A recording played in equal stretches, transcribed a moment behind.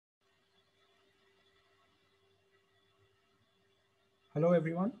Hello,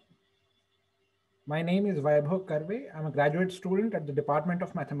 everyone. My name is Vaibhav Karve. I'm a graduate student at the Department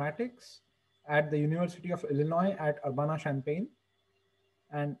of Mathematics at the University of Illinois at Urbana-Champaign.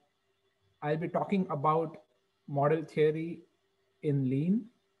 And I'll be talking about model theory in Lean.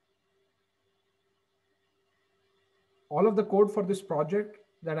 All of the code for this project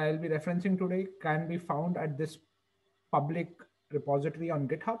that I'll be referencing today can be found at this public repository on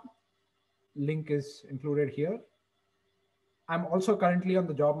GitHub. Link is included here. I'm also currently on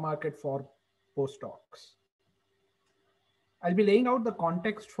the job market for postdocs. I'll be laying out the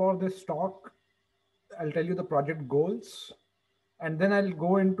context for this talk. I'll tell you the project goals, and then I'll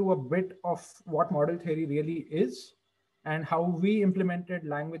go into a bit of what model theory really is and how we implemented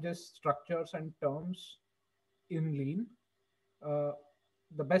languages, structures, and terms in Lean. Uh,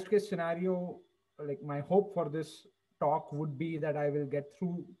 the best case scenario, like my hope for this talk would be that I will get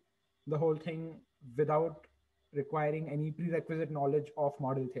through the whole thing without requiring any prerequisite knowledge of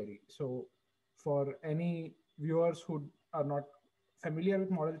model theory. So for any viewers who are not familiar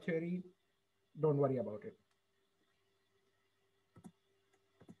with model theory, don't worry about it.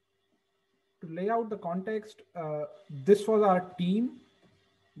 To lay out the context, this was our team.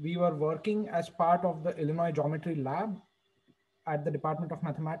 We were working as part of the Illinois Geometry Lab at the Department of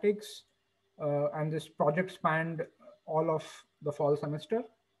Mathematics, and this project spanned all of the fall semester.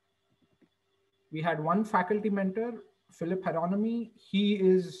 We had one faculty mentor, Philip Hieronymi. He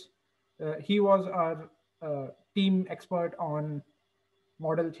was our team expert on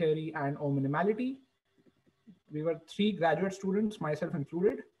model theory and O minimality. We were 3 graduate students, myself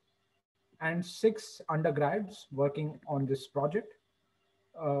included, and 6 undergrads working on this project.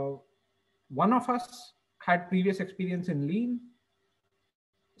 One of us had previous experience in Lean.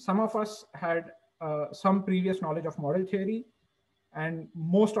 Some of us had some previous knowledge of model theory, and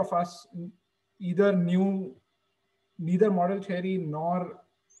most of us either knew neither model theory nor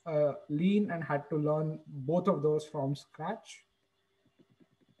Lean and had to learn both of those from scratch.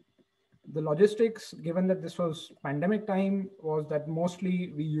 The logistics, given that this was pandemic time, was that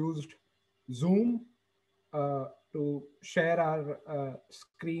mostly we used Zoom to share our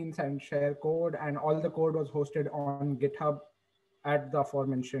screens and share code, and all the code was hosted on GitHub at the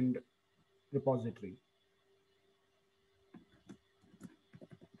aforementioned repository.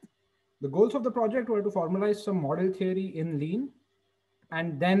 The goals of the project were to formalize some model theory in Lean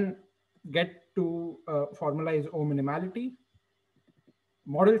and then get to formalize O minimality.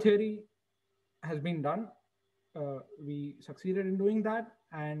 Model theory has been done. We succeeded in doing that,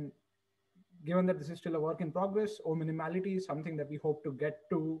 and given that this is still a work in progress, O minimality is something that we hope to get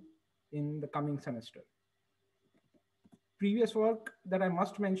to in the coming semester. Previous work that I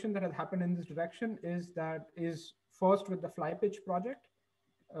must mention that has happened in this direction is first with the FlyPitch project,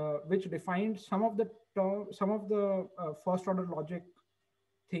 which defined some of the first order logic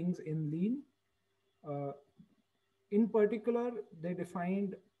things in Lean. In particular, they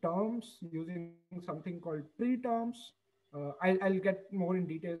defined terms using something called pre-terms. I'll get more in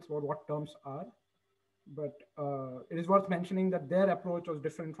details about what terms are, but it is worth mentioning that their approach was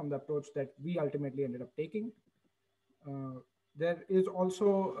different from the approach that we ultimately ended up taking. There is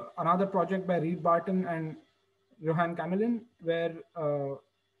also another project by Reed Barton and Johan Kamelin, where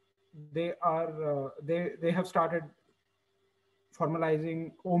they have started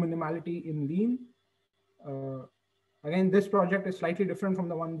formalizing O minimality in Lean. Again, this project is slightly different from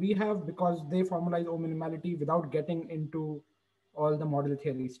the one we have because they formalize O minimality without getting into all the model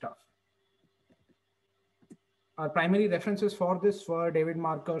theory stuff. Our primary references for this were David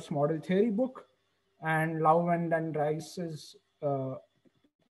Marker's model theory book and Lauvend and Rice's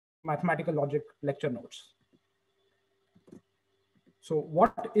mathematical logic lecture notes. So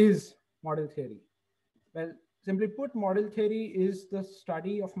what is model theory? Well, simply put, model theory is the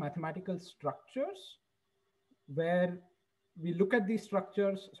study of mathematical structures where we look at these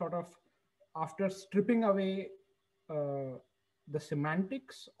structures sort of after stripping away the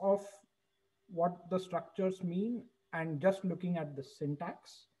semantics of what the structures mean and just looking at the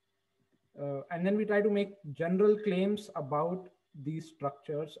syntax. And then we try to make general claims about these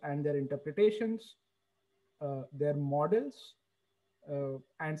structures and their interpretations, their models,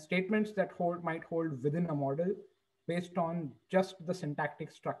 and statements that might hold within a model based on just the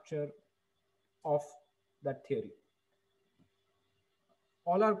syntactic structure of that theory.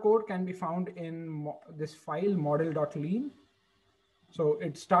 All our code can be found in this file model.lean. So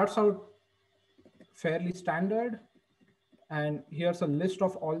it starts out fairly standard. And here's a list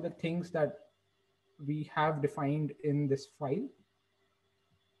of all the things that we have defined in this file.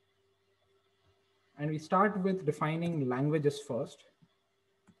 And we start with defining languages first.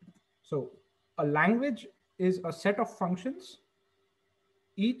 So a language is a set of functions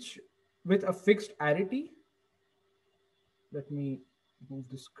each with a fixed arity. Let me move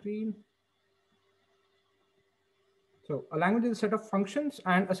the screen. So a language is a set of functions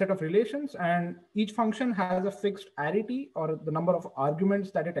and a set of relations, and each function has a fixed arity, or the number of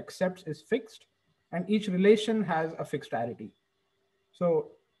arguments that it accepts is fixed, and each relation has a fixed arity.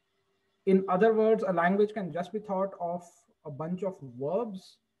 So in other words, a language can just be thought of a bunch of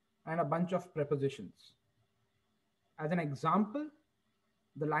verbs and a bunch of prepositions. As an example,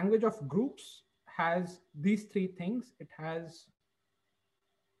 the language of groups has these three things. It has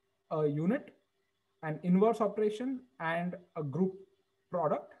a unit, an inverse operation, and a group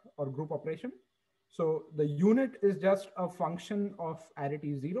product or group operation. So the unit is just a function of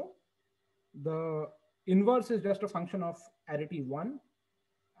arity 0. The inverse is just a function of arity 1.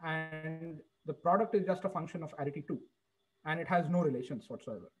 And the product is just a function of arity 2. And it has no relations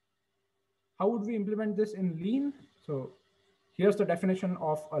whatsoever. How would we implement this in Lean? So here's the definition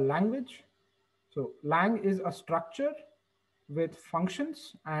of a language. So lang is a structure with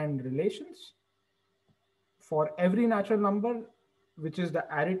functions and relations. For every natural number, which is the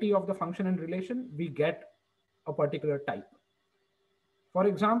arity of the function and relation, we get a particular type. For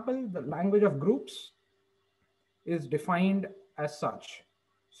example, the language of groups is defined as such.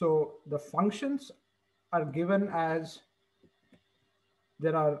 So the functions are given as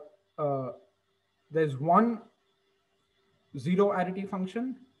there's one zero arity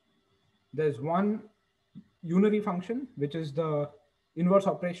function, there's one unary function, which is the inverse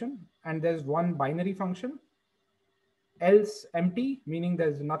operation, and there's one binary function, else empty, meaning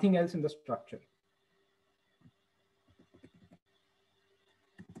there's nothing else in the structure.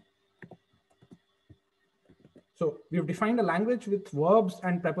 So we've defined a language with verbs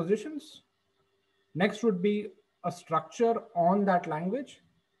and prepositions. Next would be a structure on that language.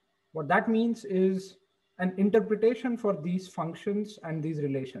 What that means is an interpretation for these functions and these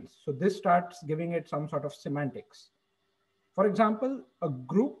relations. So this starts giving it some sort of semantics. For example, a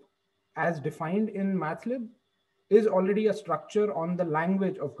group as defined in MATLAB is already a structure on the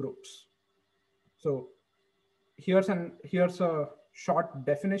language of groups. So here's a short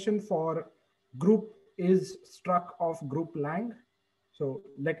definition for group is struct of group lang. So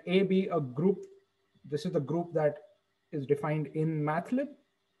let A be a group. This is the group that is defined in MATLAB.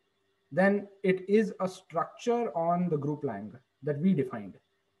 Then it is a structure on the group lang that we defined.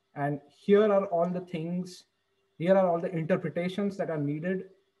 And here are all the things, here are all the interpretations that are needed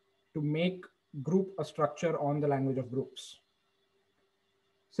to make group a structure on the language of groups.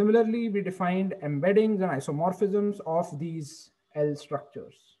 Similarly, we defined embeddings and isomorphisms of these L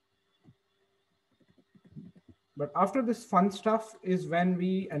structures. But after this fun stuff is when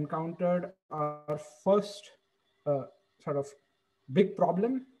we encountered our first sort of big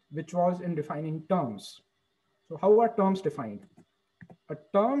problem, which was in defining terms. So how are terms defined? A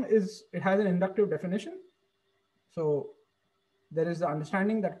term it has an inductive definition. So there is the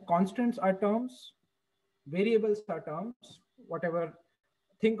understanding that constants are terms, variables are terms, whatever.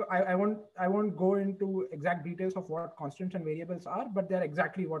 I won't go into exact details of what constants and variables are, but they're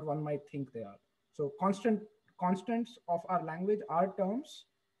exactly what one might think they are. So constants of our language are terms,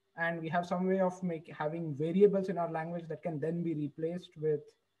 and we have some way of having variables in our language that can then be replaced with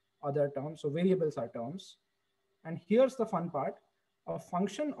other terms. So variables are terms. And here's the fun part. A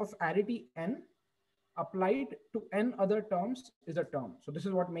function of arity n applied to n other terms is a term. So this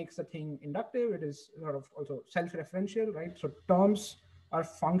is what makes the thing inductive. It is sort of also self-referential, right? So terms are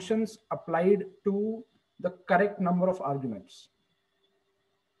functions applied to the correct number of arguments.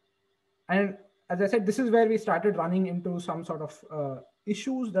 And as I said, this is where we started running into some sort of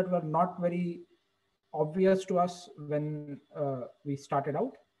issues that were not very obvious to us when we started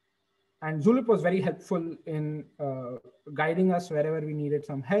out. And Zulip was very helpful in guiding us wherever we needed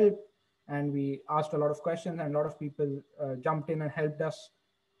some help. And we asked a lot of questions, and a lot of people jumped in and helped us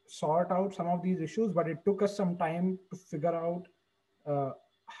sort out some of these issues. But it took us some time to figure out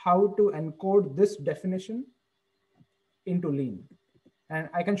how to encode this definition into Lean. And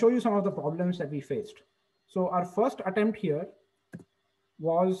I can show you some of the problems that we faced. So our first attempt here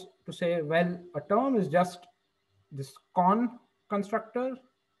was to say, well, a term is just this con constructor,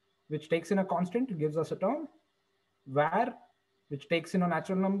 which takes in a constant, gives us a term. Var, which takes in a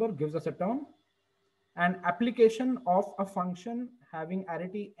natural number, gives us a term. And application of a function having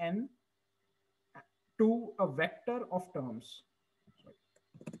arity n to a vector of terms.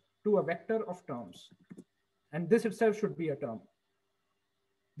 To a vector of terms. And this itself should be a term.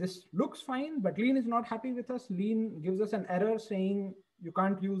 This looks fine, but Lean is not happy with us. Lean gives us an error saying you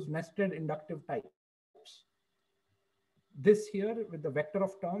can't use nested inductive types. This here with the vector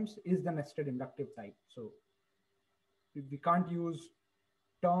of terms is the nested inductive type. So we can't use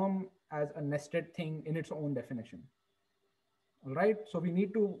term as a nested thing in its own definition. All right, so we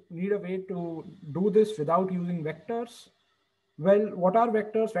need a way to do this without using vectors. Well, what are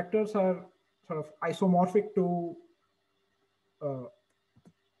vectors? Vectors are sort of isomorphic to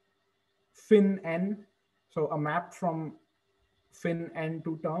fin n, so a map from fin n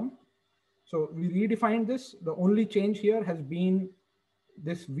to term. So we redefined this. The only change here has been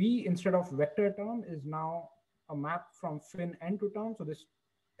this v instead of vector term is now a map from fin n to term. So this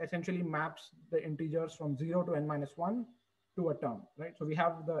essentially maps the integers from 0 to n minus 1 to a term, right? So we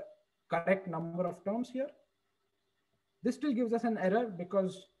have the correct number of terms here. This still gives us an error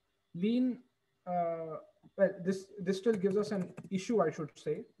because lean, well, this still gives us an issue, I should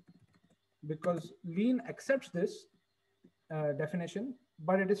say, because lean accepts this definition,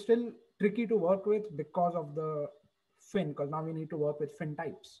 but it is still tricky to work with because of the fin, because now we need to work with fin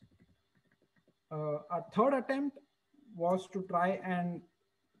types. Our third attempt was to try and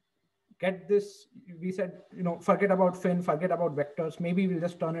get this. We said, forget about fin, forget about vectors. Maybe we'll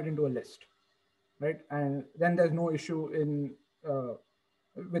just turn it into a list, right? And then there's no issue in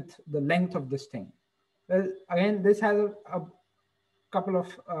with the length of this thing. Well, again, this has a couple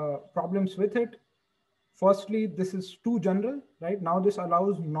of problems with it. Firstly, this is too general, right? Now this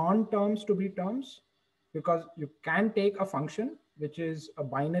allows non-terms to be terms, because you can take a function, which is a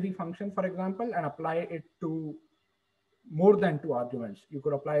binary function, for example, and apply it to more than 2 arguments. You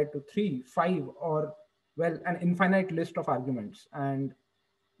could apply it to 3, 5, or, well, an infinite list of arguments. And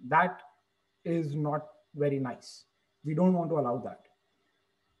that is not very nice. We don't want to allow that.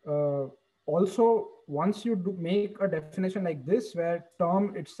 Also, once you make a definition like this, where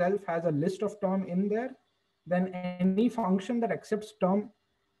term itself has a list of term in there, then any function that accepts term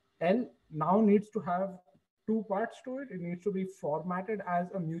L now needs to have 2 parts to it. It needs to be formatted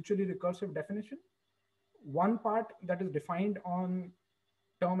as a mutually recursive definition. One part that is defined on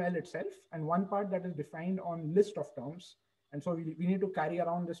term L itself, and one part that is defined on list of terms. And so we need to carry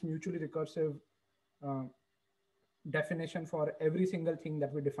around this mutually recursive definition for every single thing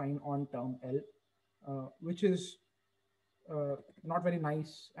that we define on term L, which is not very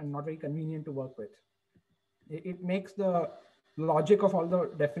nice and not very convenient to work with. It makes the logic of all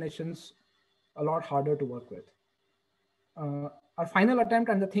the definitions a lot harder to work with. Our final attempt,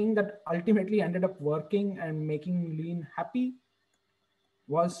 and the thing that ultimately ended up working and making lean happy,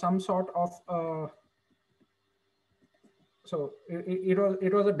 was some sort of so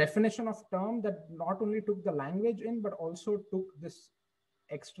it was a definition of term that not only took the language in, but also took this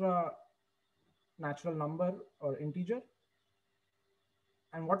extra natural number or integer.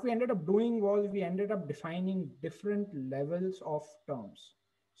 And what we ended up doing was we ended up defining different levels of terms.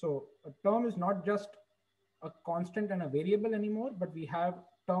 So a term is not just a constant and a variable anymore, but we have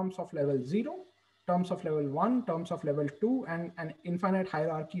terms of level 0, terms of level 1, terms of level 2, and an infinite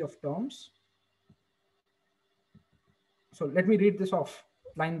hierarchy of terms. So let me read this off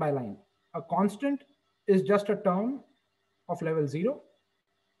line by line. A constant is just a term of level 0.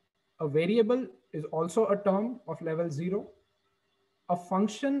 A variable is also a term of level 0. A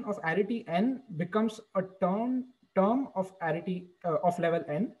function of arity n becomes a term of arity of level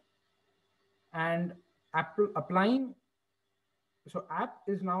n. And applying, so app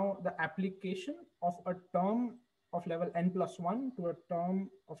is now the application of a term of level n plus 1 to a term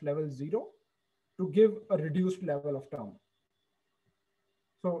of level 0 to give a reduced level of term.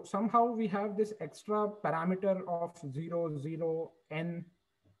 So somehow we have this extra parameter of 0, 0, n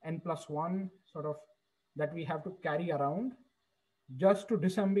plus 1 sort of that we have to carry around just to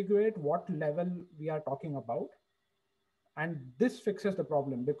disambiguate what level we are talking about. And this fixes the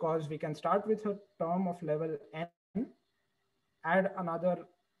problem, because we can start with a term of level n, add another,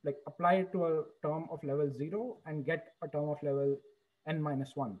 like apply it to a term of level 0 and get a term of level n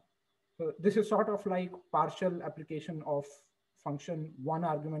minus 1. So this is sort of like partial application of function one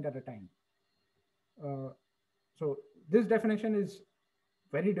argument at a time. So this definition is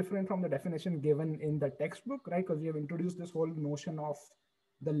very different from the definition given in the textbook, right? Because we have introduced this whole notion of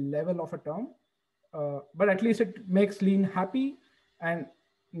the level of a term, but at least it makes lean happy. And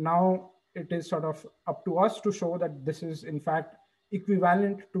now it is sort of up to us to show that this is in fact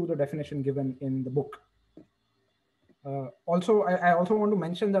equivalent to the definition given in the book. Also, I also want to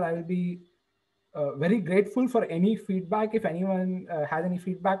mention that I will be very grateful for any feedback. If anyone has any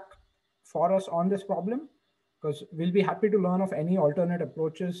feedback for us on this problem, because we'll be happy to learn of any alternate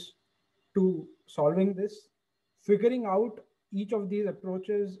approaches to solving this. Figuring out each of these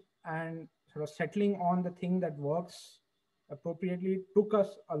approaches and sort of settling on the thing that works appropriately took us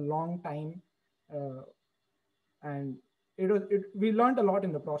a long time. And we learned a lot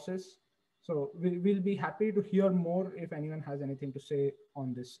in the process. So we'll be happy to hear more if anyone has anything to say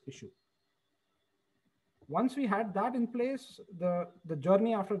on this issue. Once we had that in place, the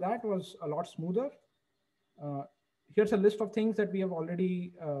journey after that was a lot smoother. Uh, Here's a list of things that we have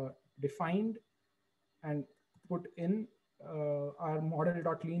already defined and put in our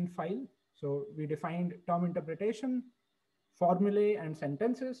model.lean file. So we defined term interpretation, formulae, and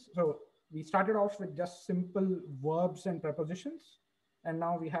sentences. So we started off with just simple verbs and prepositions, and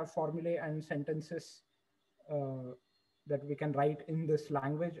now we have formulae and sentences that we can write in this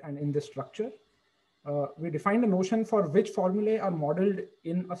language and in this structure. We defined a notion for which formulae are modeled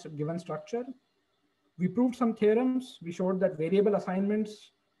in a given structure. We proved some theorems. We showed that variable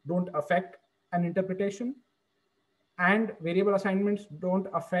assignments don't affect an interpretation, and variable assignments don't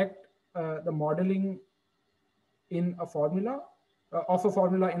affect the modeling in a formula, of a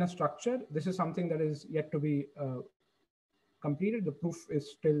formula in a structure. This is something that is yet to be completed. The proof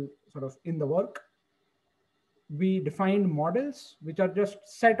is still sort of in the work. We defined models, which are just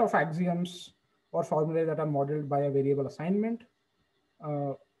set of axioms or formulae that are modeled by a variable assignment.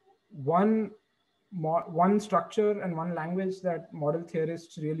 One structure and one language that model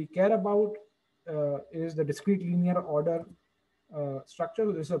theorists really care about is the discrete linear order structure.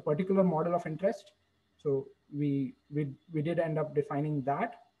 This is a particular model of interest. So we did end up defining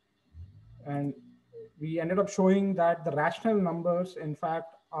that. And we ended up showing that the rational numbers, in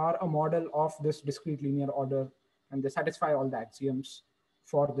fact, are a model of this discrete linear order, and they satisfy all the axioms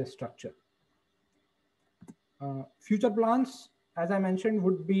for this structure. Future plans, as I mentioned,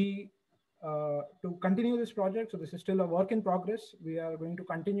 would be to continue this project. So this is still a work in progress. We are going to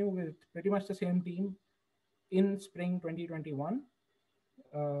continue with pretty much the same team in spring 2021.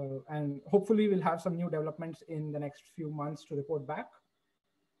 And hopefully we'll have some new developments in the next few months to report back.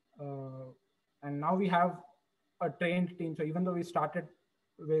 And now we have a trained team. So even though we started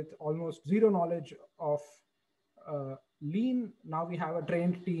with almost zero knowledge of Lean, now we have a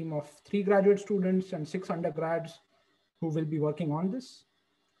trained team of 3 graduate students and 6 undergrads who will be working on this.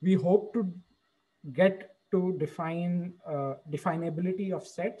 We hope to get to define definability of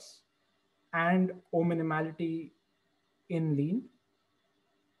sets and O-minimality in Lean.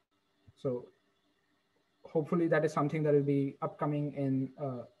 So hopefully that is something that will be upcoming in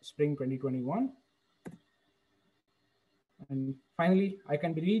spring 2021. And finally, I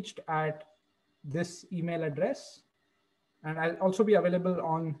can be reached at this email address. And I'll also be available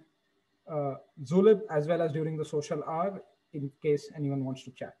on Zulib as well as during the social hour in case anyone wants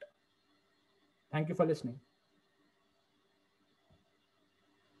to chat. Thank you for listening.